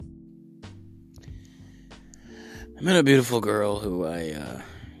I met a beautiful girl who I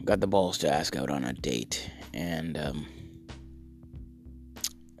got the balls to ask out on a date, and I've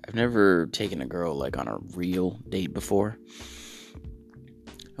never taken a girl like on a real date before.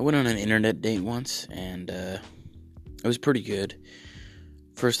 I went on an internet date once, and it was pretty good.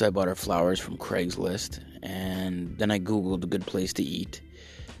 First, I bought her flowers from Craigslist, and then I Googled a good place to eat.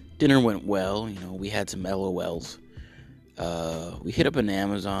 Dinner went well, we had some LOLs. We hit up an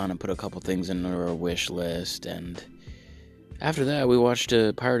Amazon and put a couple things in our wish list, and after that, we watched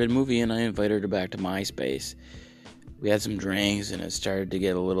a pirated movie, and I invited her back to MySpace. We had some drinks, and it started to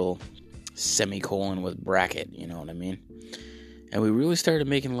get a little semicolon with bracket, you know what I mean? And we really started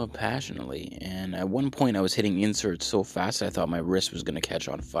making love passionately, and at one point I was hitting inserts so fast I thought my wrist was going to catch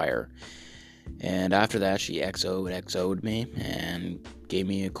on fire. And after that, she XO'd me, and gave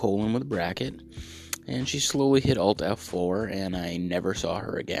me a colon with bracket, and she slowly hit Alt F4, and I never saw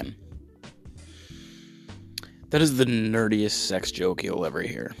her again. That is the nerdiest sex joke you'll ever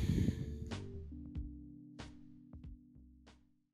hear.